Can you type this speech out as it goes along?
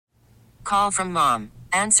Call from mom.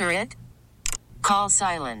 Answer it. Call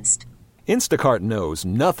silenced. Instacart knows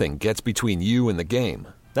nothing gets between you and the game.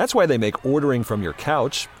 That's why they make ordering from your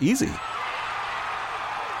couch easy.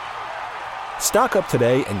 Stock up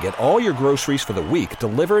today and get all your groceries for the week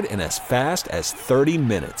delivered in as fast as 30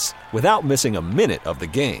 minutes without missing a minute of the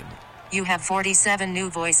game. You have 47 new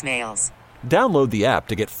voicemails. Download the app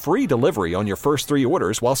to get free delivery on your first 3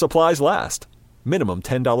 orders while supplies last. Minimum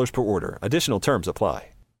 $10 per order. Additional terms apply.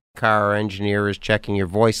 Car engineer is checking your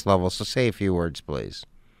voice level, so say a few words, please.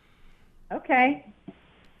 Okay.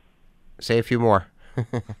 Say a few more.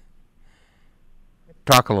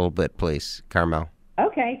 Talk a little bit, please, Carmel.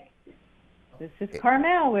 Okay. This is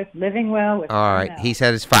Carmel with Living Well with All right. Carmel. He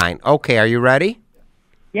said it's fine. Okay, are you ready?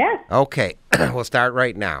 Yes. Okay. We'll start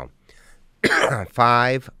right now.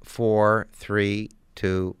 5, 4, 3,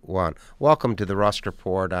 2, 1. Welcome to the Rust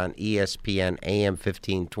Report on ESPN AM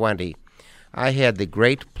 1520. I had the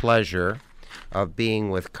great pleasure of being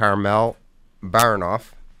with Carmel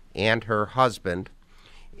Barinoff and her husband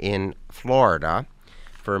in Florida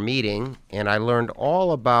for a meeting, and I learned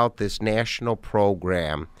all about this national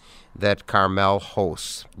program that Carmel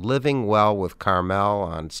hosts, Living Well with Carmel,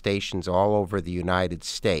 on stations all over the United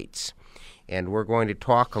States. And we're going to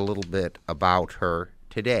talk a little bit about her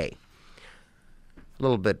today. A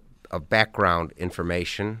little bit of background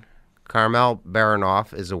information. Carmel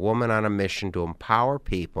Barinoff is a woman on a mission to empower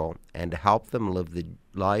people and to help them live the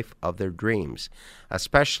life of their dreams,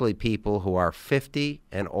 especially people who are 50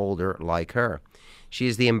 and older like her. She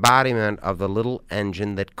is the embodiment of the little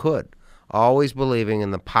engine that could, always believing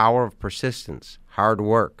in the power of persistence, hard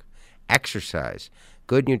work, exercise,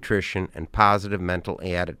 good nutrition, and positive mental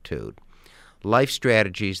attitude. Life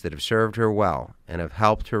strategies that have served her well and have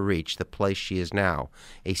helped her reach the place she is now,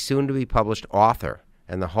 a soon-to-be-published author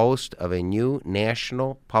and the host of a new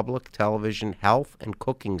national public television health and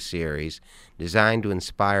cooking series designed to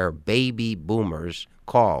inspire baby boomers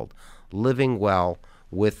called Living Well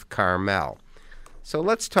with Carmel. So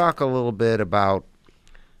let's talk a little bit about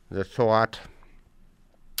the thought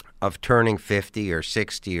of turning 50 or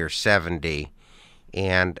 60 or 70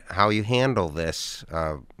 and how you handle this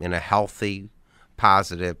in a healthy,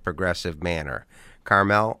 positive, progressive manner.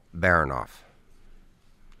 Carmel Barinoff.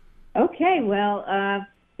 Okay, well,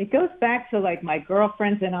 it goes back to like my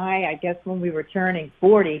girlfriends and I guess when we were turning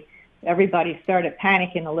 40, everybody started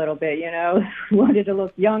panicking a little bit, wanted to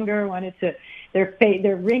look younger, wanted to,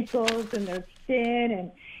 their wrinkles and their skin.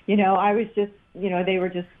 And, I was just, they were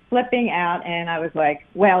just flipping out. And I was like,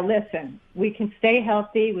 well, listen, we can stay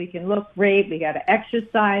healthy. We can look great. We got to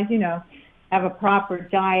exercise, have a proper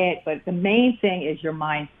diet. But the main thing is your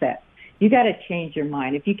mindset. You got to change your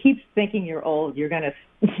mind. If you keep thinking you're old, you're going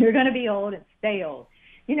to be old and stay old.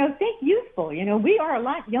 Think youthful. We are a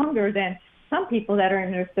lot younger than some people that are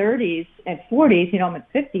in their 30s and 40s. I'm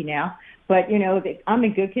at 50 now, but I'm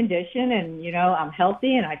in good condition and I'm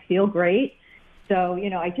healthy and I feel great. So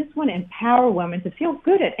I just want to empower women to feel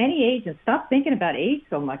good at any age and stop thinking about age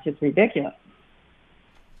so much. It's ridiculous.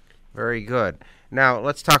 Very good. Now,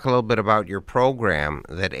 let's talk a little bit about your program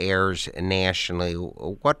that airs nationally.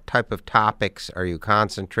 What type of topics are you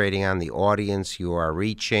concentrating on, the audience you are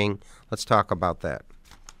reaching? Let's talk about that.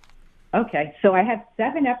 Okay, so I have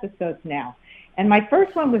 7 episodes now. And my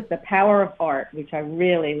first one was The Power of Art, which I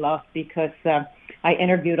really loved because I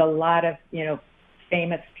interviewed a lot of,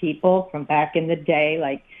 famous people from back in the day,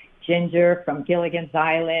 like Ginger from Gilligan's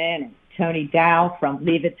Island, and Tony Dow from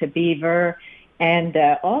Leave It to Beaver, and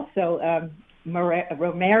also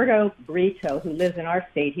Romero Brito, who lives in our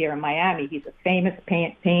state here in Miami. He's a famous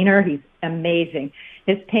painter. He's amazing.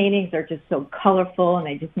 His paintings are just so colorful, and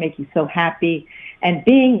they just make you so happy. And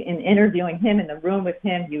being and interviewing him in the room with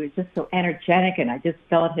him, he was just so energetic, and I just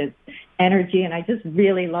felt his energy, and I just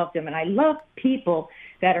really loved him. And I love people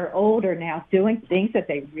that are older now doing things that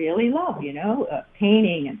they really love,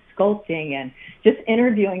 painting and sculpting and just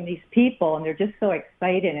interviewing these people, and they're just so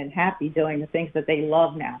excited and happy doing the things that they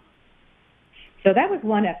love now. So that was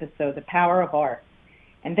one episode, The Power of Art.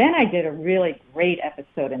 And then I did a really great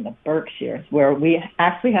episode in the Berkshires, where we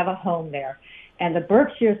actually have a home there. And the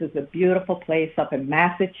Berkshires is a beautiful place up in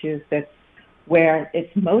Massachusetts where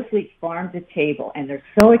it's mostly farm to table, and they're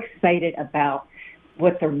so excited about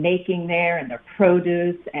what they're making there and their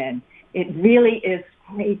produce, and it really is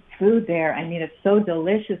great food there. I mean, it's so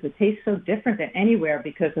delicious. It tastes so different than anywhere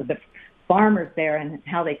because of the farmers there and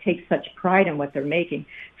how they take such pride in what they're making.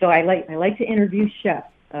 So I like to interview chefs.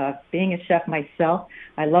 Being a chef myself,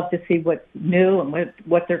 I love to see what's new and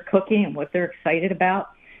what they're cooking and what they're excited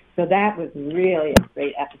about. So that was really a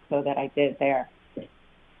great episode that I did there.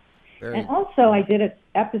 And also I did an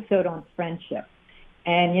episode on friendship.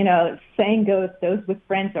 And, saying goes, those with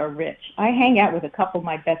friends are rich. I hang out with a couple of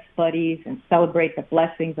my best buddies and celebrate the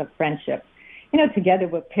blessings of friendship. Together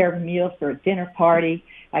we'll pair meals for a dinner party.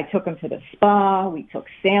 I took them to the spa. We took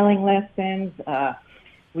sailing lessons.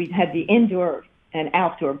 We had the indoor and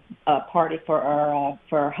outdoor party for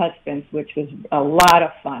our husbands, which was a lot of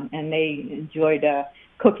fun. And they enjoyed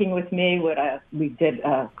cooking with me. We did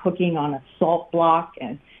cooking on a salt block,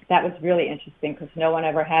 and that was really interesting because no one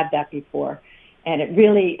ever had that before. And it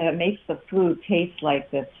really makes the food taste like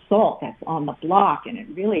the salt that's on the block, and it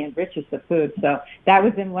really enriches the food. So that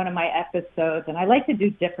was in one of my episodes, and I like to do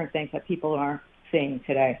different things that people aren't seeing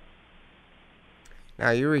today. Now,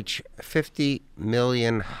 you reach 50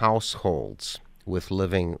 million households with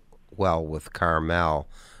Living Well with Carmel.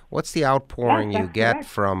 What's the outpouring you get correct.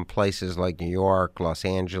 From places like New York, Los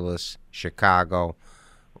Angeles, Chicago?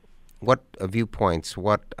 What viewpoints,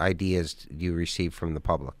 what ideas do you receive from the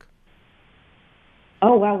public?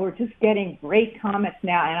 Oh, well, we're just getting great comments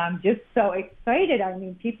now, and I'm just so excited. I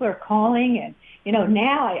mean, people are calling, and,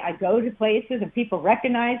 now I go to places, and people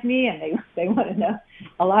recognize me, and they want to know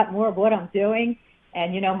a lot more of what I'm doing.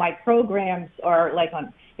 And, my programs are like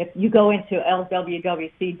if you go into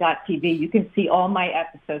lwwc.tv, you can see all my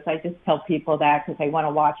episodes. I just tell people that because they want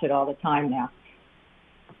to watch it all the time now.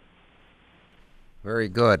 Very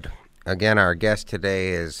good. Again, our guest today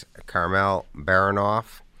is Carmel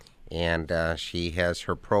Barinoff. And she has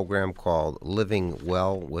her program called Living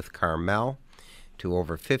Well with Carmel to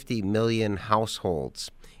over 50 million households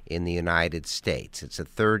in the United States. It's a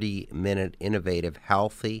 30-minute innovative,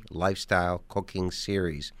 healthy lifestyle cooking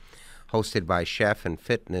series hosted by chef and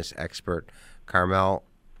fitness expert Carmel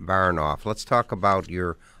Barinoff. Let's talk about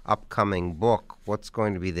your upcoming book. What's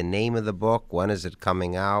going to be the name of the book? When is it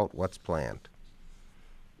coming out? What's planned?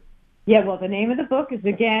 Yeah, well, the name of the book is,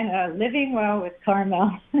 again, Living Well with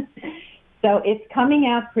Carmel. So it's coming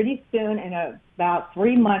out pretty soon. In about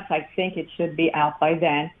 3 months, I think it should be out by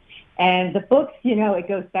then. And the book, it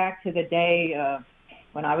goes back to the day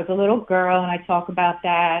when I was a little girl, and I talk about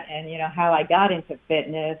that and, how I got into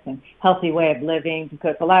fitness and healthy way of living,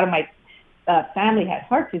 because a lot of my family had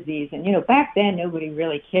heart disease. And, back then, nobody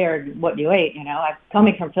really cared what you ate. I'm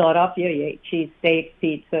coming from Philadelphia, you ate cheese steak,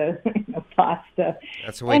 pizza, pasta.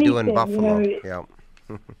 That's what we do in Buffalo. Yeah.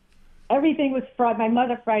 Everything was fried. My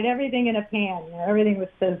mother fried everything in a pan. Everything was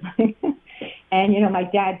sizzling. And, my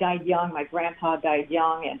dad died young. My grandpa died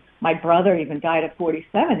young. And my brother even died at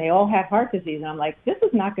 47. They all have heart disease. And I'm like, this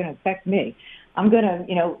is not going to affect me. I'm going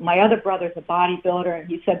to, my other brother's a bodybuilder, and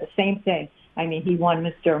he said the same thing. I mean, he won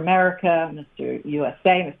Mr. America, Mr.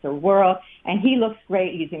 USA, Mr. World, and he looks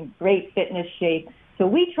great. He's in great fitness shape. So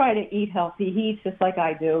we try to eat healthy. He eats just like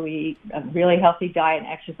I do. We eat a really healthy diet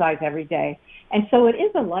and exercise every day. And so it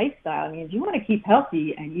is a lifestyle. I mean, if you want to keep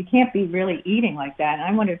healthy, and you can't be really eating like that. And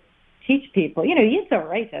I want to teach people, it's all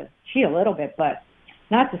right to cheat a little bit, but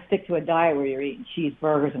not to stick to a diet where you're eating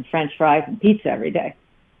cheeseburgers and French fries and pizza every day.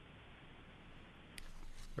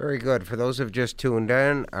 Very good. For those who've just tuned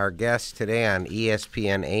in, our guest today on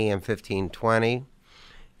ESPN AM 1520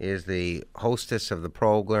 is the hostess of the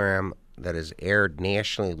program that is aired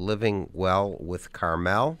nationally, Living Well with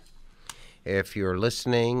Carmel. If you're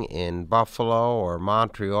listening in Buffalo or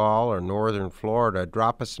Montreal or northern Florida,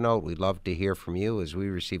 drop us a note. We'd love to hear from you, as we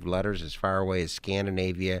receive letters as far away as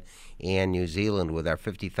Scandinavia and New Zealand with our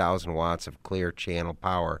 50,000 watts of clear channel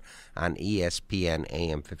power on ESPN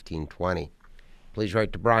AM 1520. Please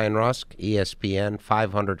write to Brian Rusk, ESPN,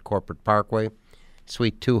 500 Corporate Parkway,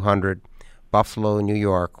 Suite 200, Buffalo, New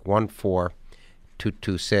York,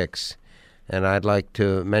 14226. And I'd like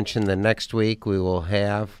to mention that next week we will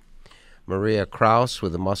have Maria Kraus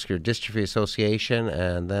with the Muscular Dystrophy Association,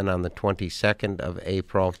 and then on the 22nd of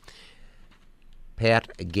April, Pat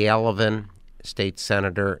Gallivan, State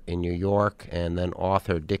Senator in New York, and then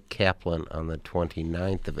author Dick Kaplan on the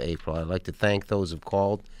 29th of April. I'd like to thank those who've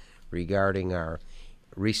called regarding our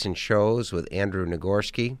recent shows with Andrew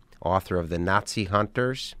Nagorski, author of The Nazi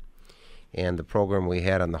Hunters, and the program we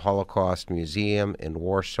had on the Holocaust Museum in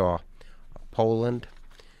Warsaw, Poland.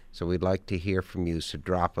 So we'd like to hear from you, so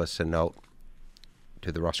drop us a note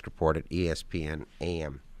to the Rusk Report at ESPN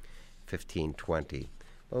AM 1520.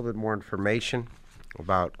 A little bit more information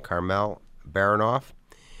about Carmel Barinoff.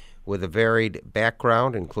 With a varied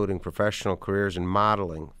background, including professional careers in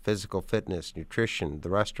modeling, physical fitness, nutrition, the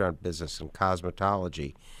restaurant business, and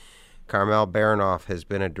cosmetology, Carmel Barinoff has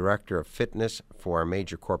been a director of fitness for a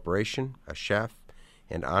major corporation, a chef,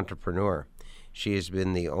 and entrepreneur. She has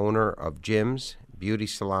been the owner of gyms, beauty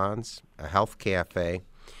salons, a health cafe,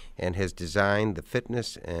 and has designed the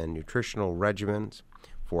fitness and nutritional regimens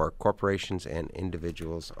for corporations and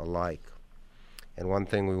individuals alike. And one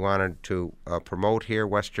thing we wanted to promote here,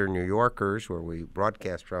 Western New Yorkers, where we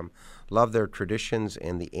broadcast from, love their traditions,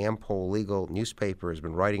 and the Am-Pol Legal newspaper has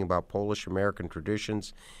been writing about Polish-American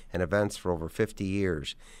traditions and events for over 50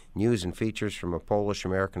 years. News and features from a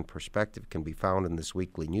Polish-American perspective can be found in this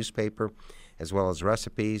weekly newspaper, as well as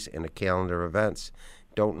recipes and a calendar of events.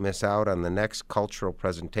 Don't miss out on the next cultural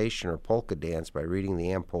presentation or polka dance by reading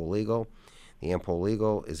the Am-Pol Legal. The Am-Pol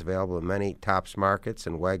Legal is available in many Tops Markets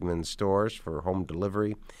and Wegmans stores for home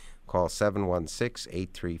delivery. Call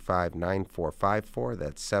 716-835-9454.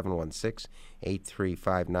 That's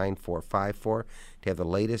 716-835-9454 to have the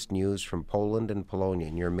latest news from Poland and Polonia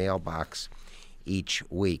in your mailbox each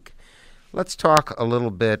week. Let's talk a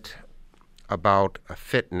little bit about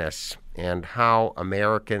fitness and how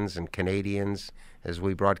Americans and Canadians, as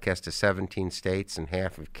we broadcast to 17 states and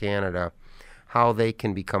half of Canada, how they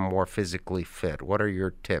can become more physically fit. What are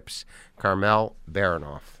your tips? Carmel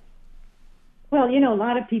Barinoff. Well, a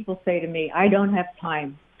lot of people say to me, I don't have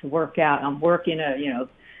time to work out. I'm working a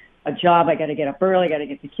job. I got to get up early. I got to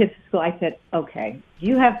get the kids to school. I said, okay,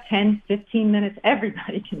 you have 10, 15 minutes.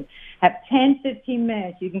 Everybody can have 10, 15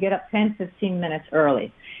 minutes. You can get up 10, 15 minutes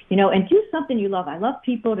early, and do something you love. I love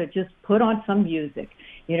people to just put on some music.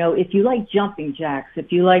 If you like jumping jacks,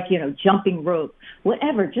 if you like, jumping rope,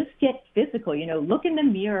 whatever, just get physical, look in the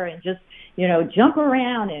mirror and just, jump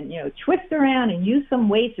around and, twist around and use some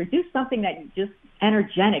weights or do something that you just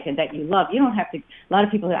energetic and that you love. You don't have to, a lot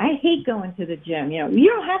of people say, I hate going to the gym. You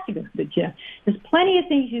don't have to go to the gym. There's plenty of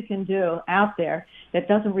things you can do out there that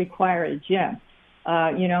doesn't require a gym.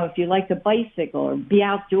 If you like to bicycle or be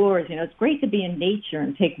outdoors, it's great to be in nature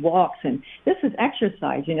and take walks. And this is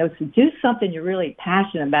exercise, so do something you're really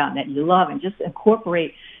passionate about and that you love and just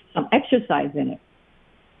incorporate some exercise in it.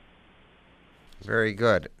 Very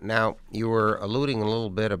good. Now, you were alluding a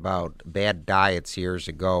little bit about bad diets years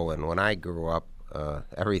ago, and when I grew up,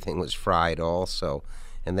 everything was fried also,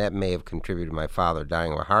 and that may have contributed to my father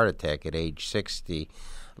dying of a heart attack at age 60.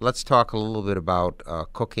 Let's talk a little bit about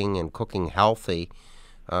cooking and cooking healthy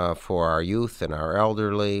for our youth and our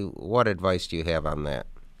elderly. What advice do you have on that?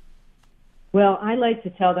 Well, I like to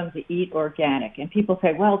tell them to eat organic. And people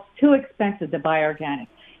say, well, it's too expensive to buy organic.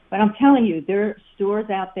 But I'm telling you, there are stores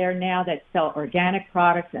out there now that sell organic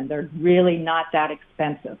products, and they're really not that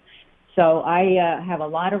expensive. So I have a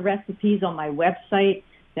lot of recipes on my website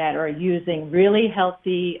that are using really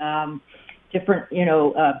healthy different,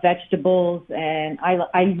 vegetables, and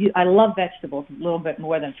I love vegetables a little bit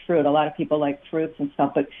more than fruit. A lot of people like fruits and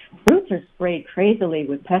stuff, but fruits are sprayed crazily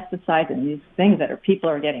with pesticides and these things people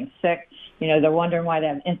are getting sick. They're wondering why they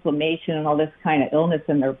have inflammation and all this kind of illness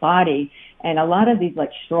in their body. And a lot of these,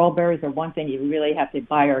 like strawberries, are one thing you really have to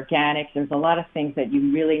buy organic. There's a lot of things that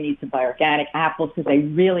you really need to buy organic. Apples, because they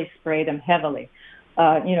really spray them heavily.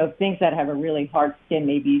 Things that have a really hard skin,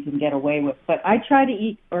 maybe you can get away with. But I try to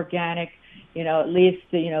eat organic, at least,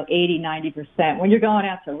 80, 90%. When you're going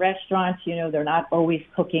out to restaurants, they're not always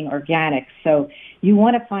cooking organic. So you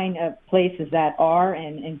want to find places that are,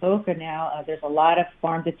 and in Boca now, there's a lot of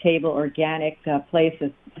farm-to-table organic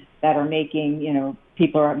places that are making,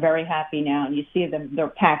 people are very happy now. And you see them, they're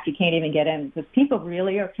packed. You can't even get in because people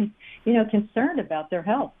really are, concerned about their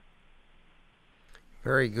health.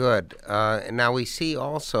 Very good. Now we see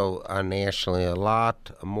also nationally a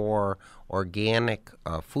lot more organic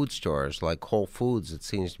food stores like Whole Foods. It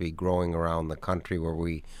seems to be growing around the country. Where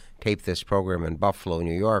we tape this program in Buffalo,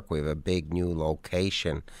 New York, we have a big new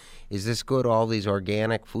location. Is this good, all these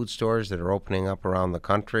organic food stores that are opening up around the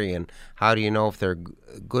country? And how do you know if they're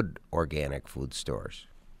good organic food stores?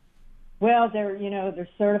 Well, they're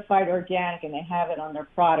certified organic and they have it on their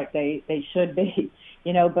product. They should be,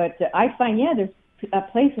 but I find, there's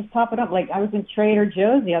places popping up. Like I was in Trader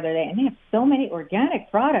Joe's the other day, and they have so many organic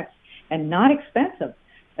products and not expensive.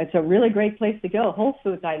 It's a really great place to go. Whole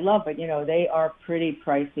Foods I love, but they are pretty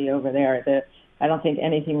pricey over there. I don't think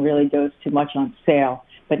anything really goes too much on sale.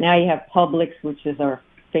 But now you have Publix, which is our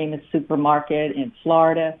famous supermarket in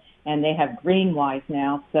Florida, and they have Greenwise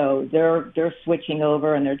now, so they're switching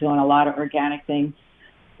over and they're doing a lot of organic things.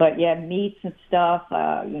 But meats and stuff,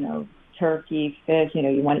 turkey, fish,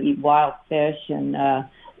 you want to eat wild fish and,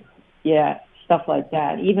 stuff like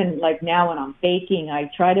that. Even like now when I'm baking, I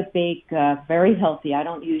try to bake very healthy. I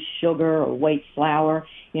don't use sugar or white flour.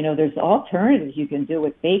 There's alternatives you can do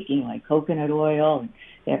with baking, like coconut oil.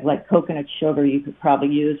 They have like coconut sugar you could probably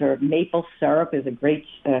use, or maple syrup is a great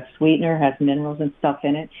sweetener, has minerals and stuff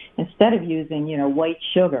in it. Instead of using, white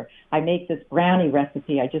sugar, I make this brownie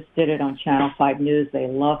recipe. I just did it on Channel 5 News. They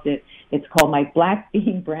loved it. It's called my black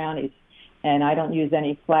bean brownies. and I don't use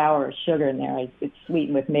any flour or sugar in there. It's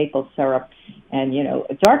sweetened with maple syrup, and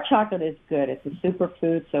dark chocolate is good. It's a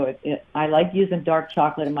superfood, so I like using dark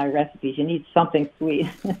chocolate in my recipes. You need something sweet,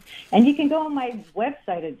 and you can go on my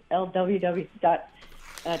website at lww.tvc.tv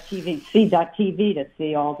to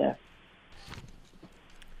see all this.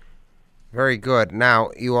 Very good. Now,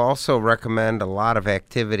 you also recommend a lot of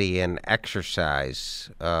activity and exercise.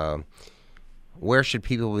 Where should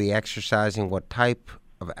people be exercising? What type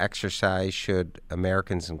of exercise should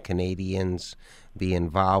Americans and Canadians be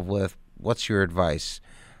involved with? What's your advice?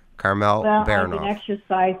 Carmel Barinoff. Well, I've been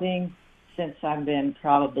exercising since I've been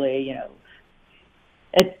probably,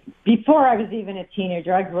 before I was even a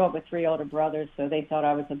teenager. I grew up with 3 older brothers, so they thought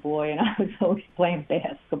I was a boy, and I was always playing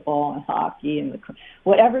basketball and hockey and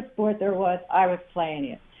whatever sport there was, I was playing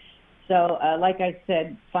it. So, like I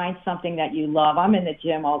said, find something that you love. I'm in the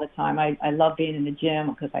gym all the time. I love being in the gym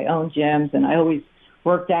because I own gyms, and I always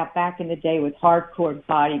worked out back in the day with hardcore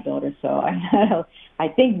bodybuilders. So I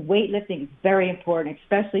think weightlifting is very important,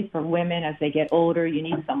 especially for women as they get older. You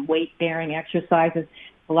need some weight-bearing exercises.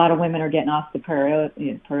 A lot of women are getting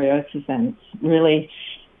osteoporosis, and it's really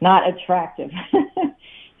not attractive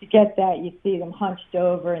to get that. You see them hunched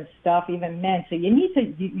over and stuff, even men. So you need to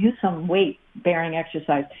use some weight-bearing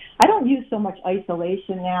exercise. I don't use so much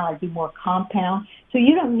isolation now. I do more compound. So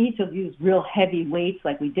you don't need to use real heavy weights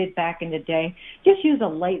like we did back in the day. Just use a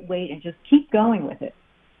light weight and just keep going with it.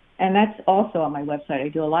 And that's also on my website. I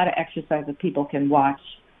do a lot of exercise that people can watch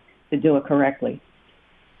to do it correctly.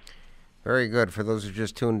 Very good. For those who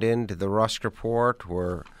just tuned in to the Rusk Report,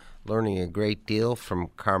 we're learning a great deal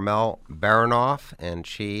from Carmel Barinoff, and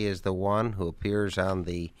she is the one who appears on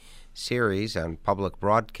the series on public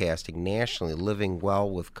broadcasting nationally, Living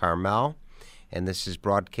Well with Carmel. And this is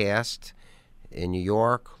broadcast in New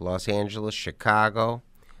York, Los Angeles, Chicago,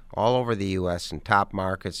 all over the U.S. in top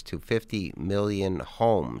markets to 50 million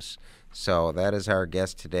homes. So that is our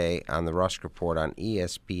guest today on the Rusk Report on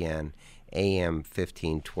ESPN AM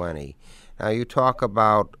 1520. Now, you talk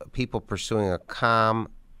about people pursuing a calm,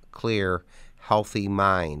 clear, healthy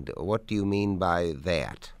mind. What do you mean by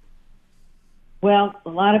that? Well, a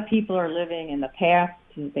lot of people are living in the past.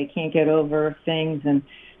 They can't get over things, and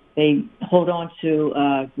they hold on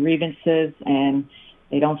to grievances, and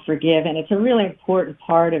they don't forgive. And it's a really important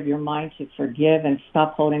part of your mind to forgive and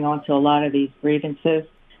stop holding on to a lot of these grievances.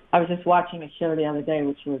 I was just watching a show the other day,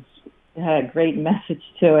 which had a great message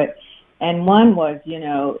to it. And one was,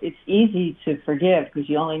 it's easy to forgive because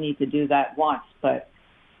you only need to do that once, but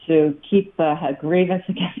to keep a grievance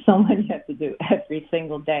against someone, you have to do every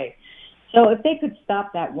single day. So if they could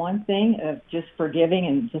stop that one thing of just forgiving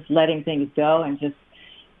and just letting things go, and just,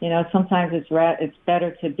 sometimes it's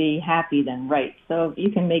better to be happy than right. So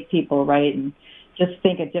you can make people right and just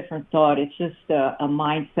think a different thought. It's just a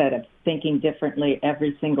mindset of thinking differently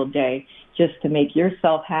every single day just to make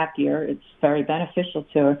yourself happier. It's very beneficial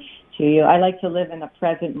to you. I like to live in the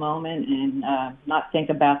present moment and not think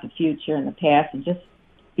about the future and the past, and just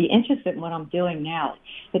be interested in what I'm doing now.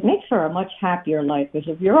 It makes for a much happier life, because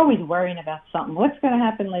if you're always worrying about something, what's going to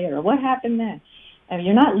happen later, or what happened then, and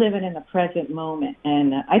you're not living in the present moment.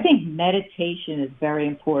 And I think meditation is very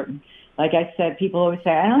important. Like I said, people always say,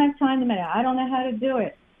 I don't have time to meditate. I don't know how to do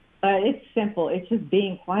it. It's simple. It's just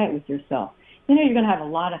being quiet with yourself. You're going to have a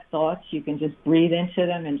lot of thoughts. You can just breathe into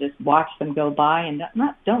them and just watch them go by, and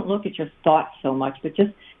don't look at your thoughts so much, but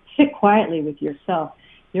just sit quietly with yourself.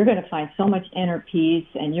 You're going to find so much inner peace,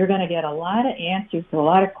 and you're going to get a lot of answers to a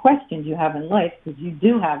lot of questions you have in life, because you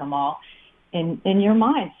do have them all in your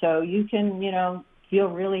mind. So you can, feel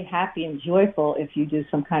really happy and joyful if you do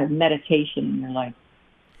some kind of meditation in your life.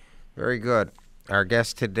 Very good. Our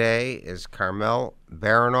guest today is Carmel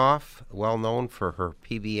Barinoff, well known for her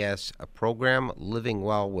PBS program, Living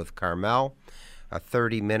Well with Carmel, a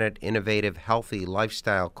 30-minute innovative healthy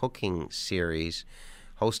lifestyle cooking series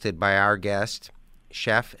hosted by our guest,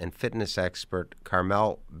 chef and fitness expert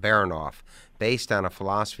Carmel Barinoff, based on a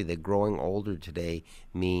philosophy that growing older today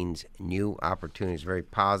means new opportunities. Very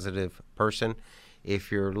positive person.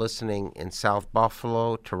 If you're listening in South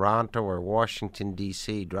Buffalo, Toronto, or Washington,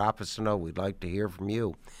 D.C., drop us a note. We'd like to hear from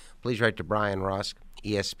you. Please write to Brian Rusk,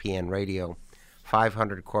 ESPN Radio,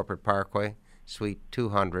 500 Corporate Parkway, Suite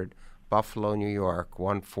 200, Buffalo, New York,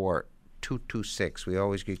 14226. We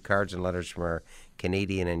always get cards and letters from our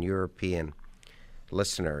Canadian and European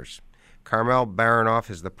listeners. Carmel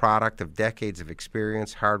Barinoff is the product of decades of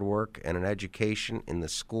experience, hard work, and an education in the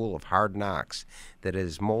school of hard knocks that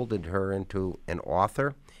has molded her into an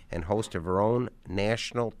author and host of her own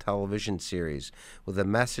national television series with a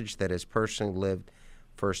message that is personally lived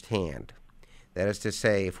firsthand. That is to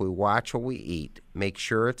say, if we watch what we eat, make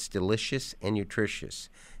sure it's delicious and nutritious,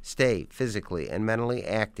 stay physically and mentally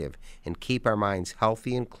active, and keep our minds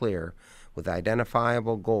healthy and clear with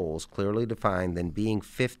identifiable goals clearly defined, then being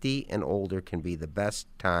 50 and older can be the best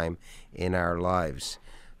time in our lives.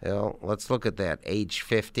 Well, let's look at that. Age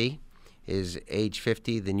 50. Is age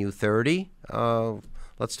 50 the new 30?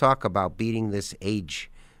 Let's talk about beating this age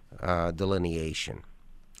delineation.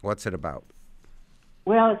 What's it about?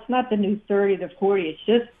 Well, it's not the new 30 to 40. It's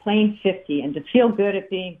just plain 50, and to feel good at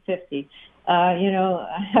being 50.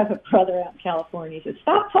 I have a brother out in California. He says,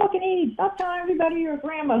 "Stop talking age. Stop telling everybody you're a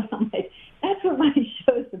grandma." I'm like, that's what my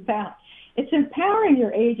show's about. It's empowering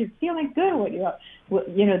your age and feeling good what you are,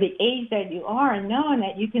 the age that you are, and knowing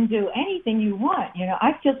that you can do anything you want.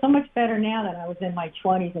 I feel so much better now than I was in my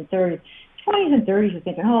 20s and 30s. 20s and 30s, you're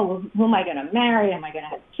thinking, oh, well, who am I going to marry? Am I going to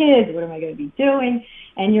have kids? What am I going to be doing?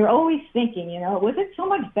 And you're always thinking, was it so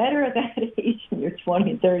much better at that age when you're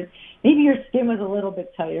 20 and 30? Maybe your skin was a little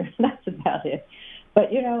bit tighter. That's about it.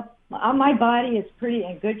 But, my body is pretty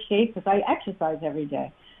in good shape because I exercise every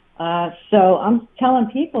day. So I'm telling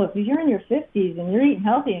people, if you're in your 50s and you're eating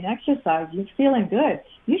healthy and exercise, you're feeling good,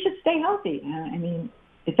 you should stay healthy.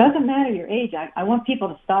 It doesn't matter your age. I want people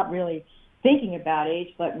to stop really thinking about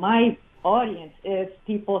age, but my audience is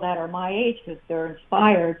people that are my age because they're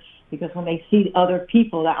inspired, because when they see other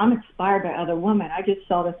people, that I'm inspired by other women. I just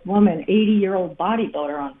saw this woman, 80-year-old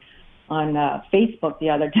bodybuilder on Facebook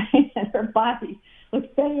the other day, and her body looks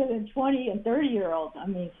better than 20 and 30-year-olds.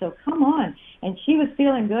 So come on. And she was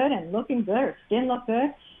feeling good and looking good. Her skin looked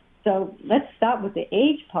good. So let's stop with the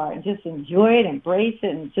age part and just enjoy it, embrace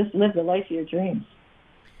it, and just live the life of your dreams.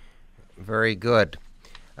 Very good.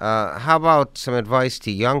 How about some advice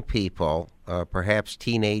to young people, perhaps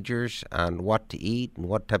teenagers, on what to eat and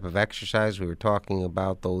what type of exercise? We were talking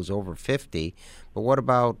about those over 50, but what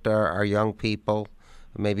about our young people,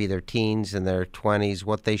 maybe their teens and their 20s?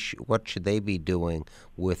 What should they be doing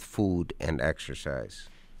with food and exercise?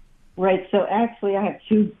 Right. So actually, I have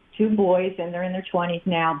two boys, and they're in their 20s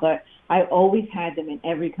now, but I always had them in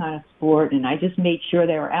every kind of sport, and I just made sure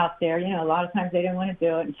they were out there. A lot of times they didn't want to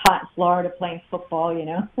do it. It's hot in Florida playing football,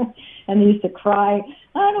 and they used to cry,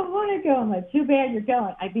 "I don't want to go." I'm like, "Too bad you're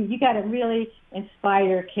going." You got to really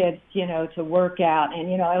inspire kids, to work out,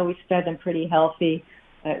 and, I always fed them pretty healthy.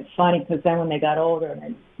 It's funny because then when they got older and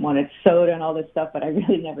they wanted soda and all this stuff, but I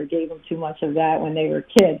really never gave them too much of that when they were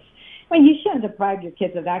kids. You shouldn't deprive your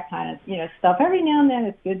kids of that kind of, stuff. Every now and then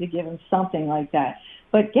it's good to give them something like that.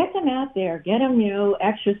 But get them out there, get them,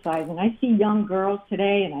 exercising. I see young girls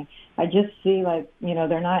today, and I just see,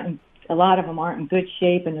 they're not a lot of them aren't in good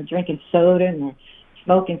shape, and they're drinking soda, and they're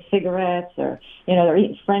smoking cigarettes, or, they're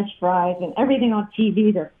eating French fries, and everything on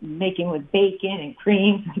TV they're making with bacon and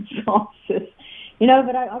creams and sauces.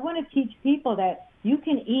 But I want to teach people that you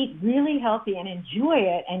can eat really healthy and enjoy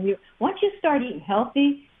it, and once you start eating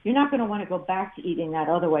healthy, you're not going to want to go back to eating that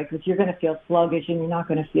other way because you're going to feel sluggish and you're not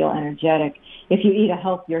going to feel energetic. If you eat a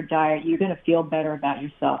healthier diet, you're going to feel better about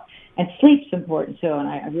yourself. And sleep's important too. And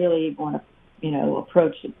I really want to,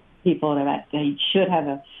 approach people that they should have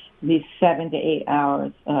at least 7 to 8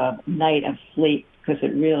 hours a night of sleep because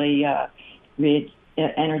it really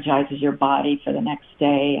energizes your body for the next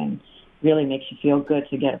day and really makes you feel good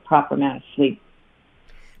to get a proper amount of sleep.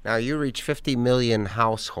 Now, you reach 50 million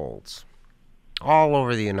households all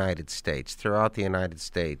over the United States, throughout the United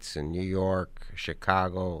States, in New York,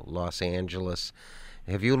 Chicago, Los Angeles.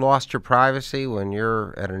 Have you lost your privacy when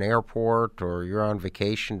you're at an airport or you're on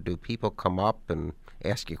vacation? Do people come up and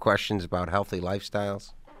ask you questions about healthy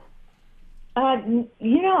lifestyles? I've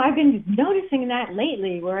been noticing that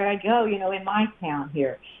lately where I go, in my town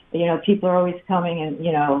here. People are always coming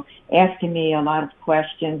and, asking me a lot of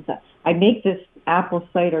questions. I make this apple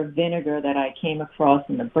cider vinegar that I came across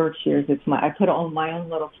in the Berkshires. I put on my own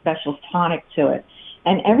little special tonic to it.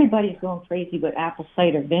 And everybody's going crazy with apple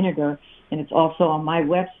cider vinegar, and it's also on my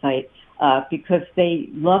website because they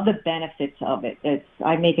love the benefits of it.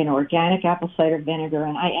 I make an organic apple cider vinegar,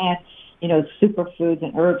 and I add, superfoods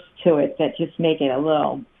and herbs to it that just make it a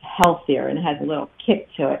little healthier, and it has a little kick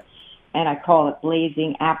to it. And I call it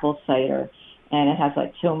blazing apple cider. And it has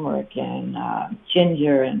turmeric and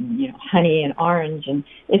ginger and honey and orange, and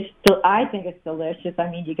I think it's delicious.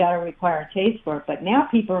 You got to require a taste for it. But now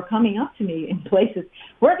people are coming up to me in places,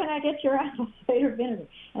 where can I get your apple cider vinegar?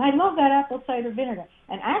 And I love that apple cider vinegar.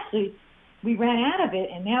 And actually, we ran out of it,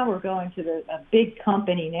 and now we're going to a big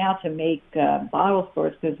company now to make bottles for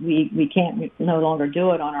us because we can't no longer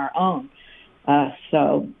do it on our own.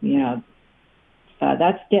 So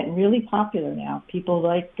that's getting really popular now. People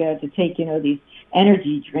like to take, these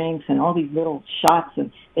energy drinks and all these little shots,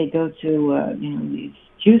 and they go to, these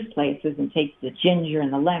juice places and take the ginger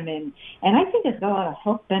and the lemon. And I think there's got a lot of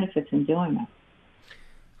health benefits in doing that.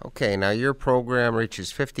 Okay, now your program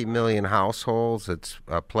reaches 50 million households. It's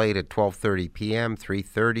played at 12:30 p.m.,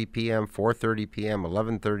 3:30 p.m., 4:30 p.m.,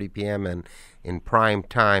 11:30 p.m., and in prime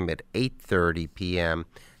time at 8:30 p.m.,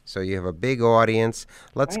 so you have a big audience.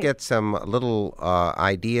 Let's get some little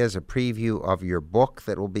ideas, a preview of your book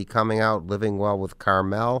that will be coming out, Living Well with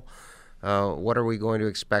Carmel. What are we going to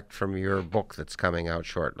expect from your book that's coming out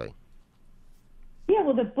shortly? Yeah,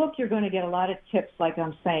 well, the book, you're going to get a lot of tips, like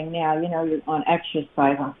I'm saying now, on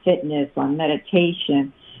exercise, on fitness, on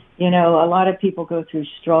meditation. A lot of people go through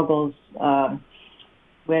struggles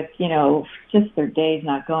with, just their days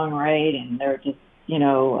not going right, and they're just,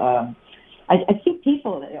 I think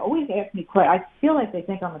people, they always ask me questions. I feel like they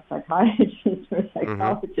think I'm a psychiatrist or a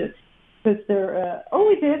psychologist, because they're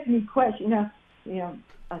always asking me questions.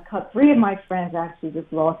 Three of my friends actually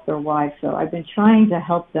just lost their wives, so I've been trying to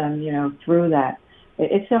help them, through that.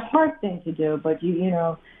 It's a hard thing to do, but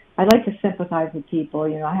I like to sympathize with people.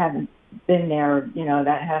 I haven't been there,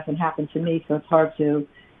 that hasn't happened to me, so it's hard to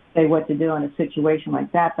say what to do in a situation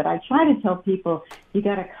like that. But I try to tell people you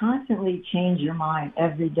got to constantly change your mind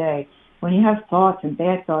every day. When you have thoughts and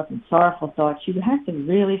bad thoughts and sorrowful thoughts, you have to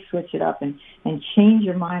really switch it up and change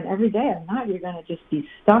your mind every day. If not, you're going to just be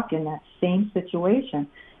stuck in that same situation.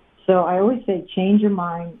 So I always say change your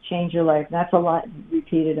mind, change your life. And that's a lot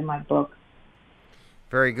repeated in my book.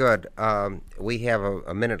 Very good. We have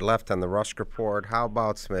a minute left on the Rusk Report. How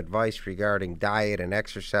about some advice regarding diet and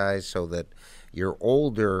exercise so that your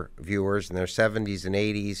older viewers in their 70s and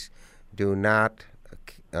 80s do not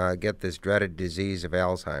get this dreaded disease of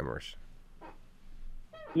Alzheimer's?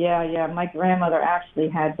 Yeah. My grandmother actually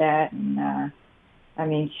had that, and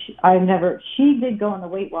she did go on the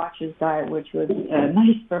Weight Watchers diet, which was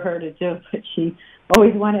nice for her to do, but she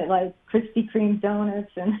always wanted like Krispy Kreme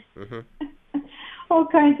donuts and all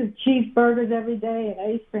kinds of cheeseburgers every day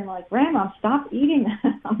and ice cream. Like, Grandma, stop eating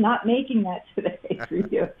that. I'm not making that today for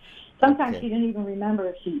you. Sometimes she didn't even remember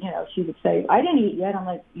if she would say, I didn't eat yet. I'm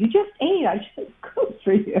like, you just ate. I just cooked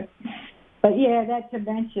for you. But, yeah, that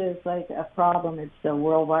dementia is like a problem. It's a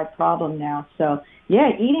worldwide problem now. So,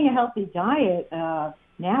 yeah, eating a healthy diet now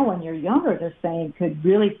when you're younger, they're saying, could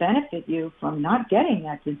really benefit you from not getting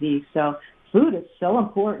that disease. So food is so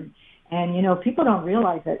important. And, people don't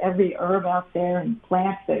realize that every herb out there and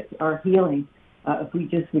plants that are healing, if we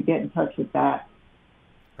just would get in touch with that.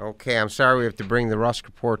 Okay, I'm sorry we have to bring the Rusk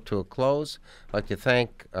Report to a close. I'd like to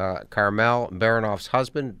thank Carmel Barinoff's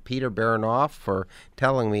husband, Peter Barinoff, for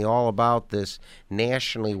telling me all about this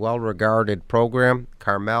nationally well-regarded program,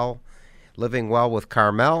 Carmel, Living Well with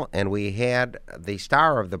Carmel. And we had the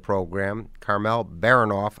star of the program, Carmel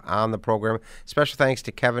Barinoff, on the program. Special thanks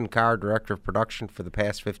to Kevin Carr, Director of Production, for the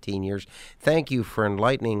past 15 years. Thank you for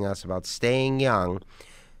enlightening us about staying young.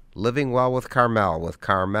 Living Well with Carmel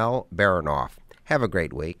Barinoff. Have a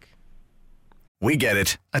great week. We get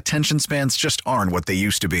it. Attention spans just aren't what they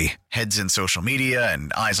used to be. Heads in social media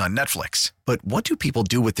and eyes on Netflix. But what do people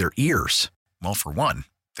do with their ears? Well, for one,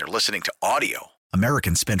 they're listening to audio.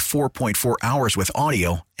 Americans spend 4.4 hours with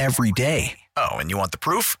audio every day. Oh, and you want the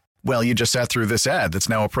proof? Well, you just sat through this ad that's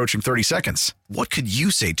now approaching 30 seconds. What could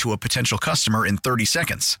you say to a potential customer in 30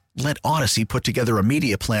 seconds? Let Odyssey put together a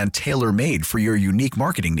media plan tailor-made for your unique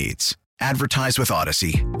marketing needs. Advertise with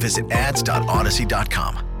Odyssey. Visit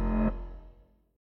ads.odyssey.com.